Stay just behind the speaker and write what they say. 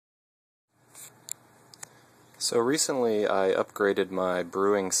So recently I upgraded my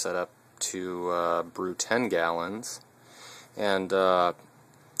brewing setup to brew 10 gallons, and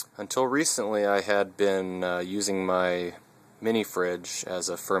until recently I had been using my mini fridge as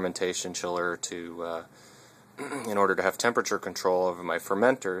a fermentation chiller to in order to have temperature control over my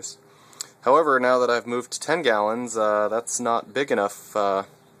fermenters. However, now that I've moved to 10 gallons, that's not big enough to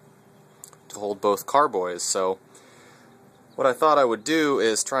hold both carboys. So what I thought I would do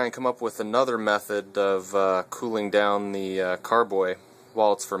is try and come up with another method of cooling down the carboy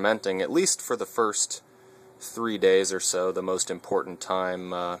while it's fermenting, at least for the first 3 days or so, the most important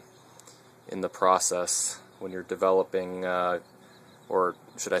time in the process when you're developing, or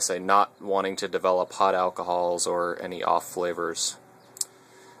should I say not wanting to develop hot alcohols or any off flavors.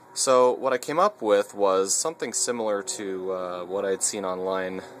 So what I came up with was something similar to what I'd seen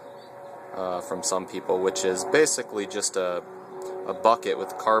online from some people, which is basically just a bucket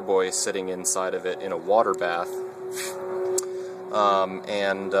with carboy sitting inside of it in a water bath.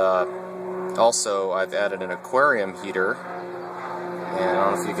 Also I've added an aquarium heater, and I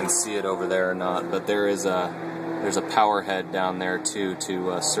don't know if you can see it over there or not, but there's a power head down there too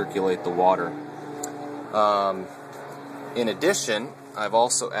to circulate the water. In addition, I've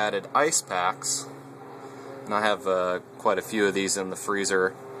also added ice packs, and I have quite a few of these in the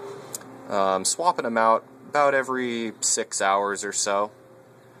freezer. Swapping them out about every 6 hours or so,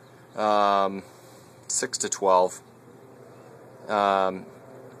 6 to 12. Right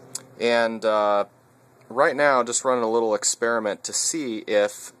now, just running a little experiment to see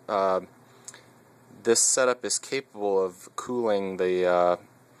if this setup is capable of cooling the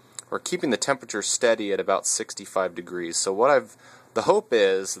or keeping the temperature steady at about 65 degrees. So the hope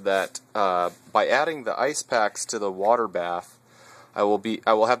is that by adding the ice packs to the water bath, I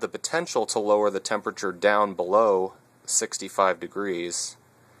will have the potential to lower the temperature down below 65 degrees,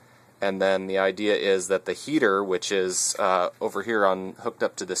 and then the idea is that the heater, which is over here hooked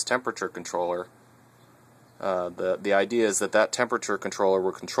up to this temperature controller, the idea is that that temperature controller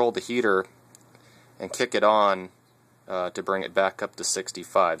will control the heater and kick it on to bring it back up to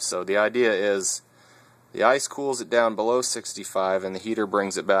 65. So the idea is the ice cools it down below 65 and the heater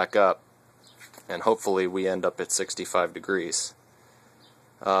brings it back up, and hopefully we end up at 65 degrees.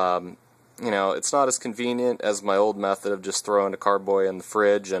 You know, it's not as convenient as my old method of just throwing a carboy in the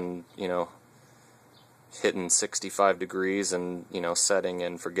fridge and, you know, hitting 65 degrees and, you know, setting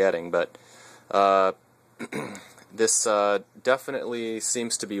and forgetting, but this definitely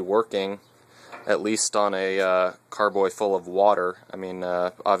seems to be working, at least on a carboy full of water. I mean,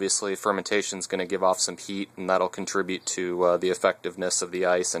 obviously fermentation is going to give off some heat, and that'll contribute to the effectiveness of the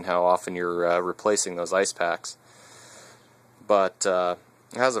ice and how often you're replacing those ice packs. But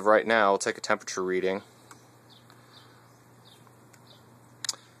as of right now, I'll take a temperature reading.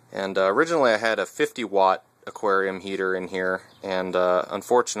 And originally I had a 50-watt aquarium heater in here, and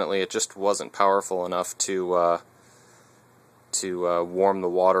unfortunately it just wasn't powerful enough to warm the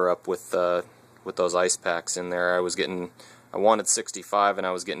water up with those ice packs in there. I wanted 65, and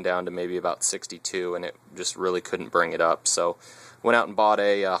I was getting down to maybe about 62, and it just really couldn't bring it up. So went out and bought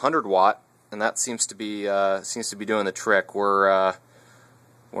a 100-watt, and that seems to be doing the trick.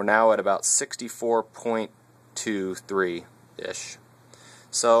 We're now at about 64.23-ish.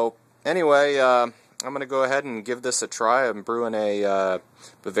 So anyway, I'm going to go ahead and give this a try. I'm brewing a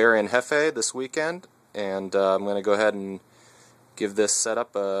Bavarian Hefe this weekend, and I'm going to go ahead and give this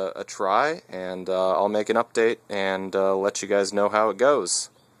setup a try, and I'll make an update and let you guys know how it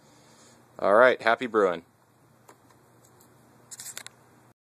goes. Alright, happy brewing.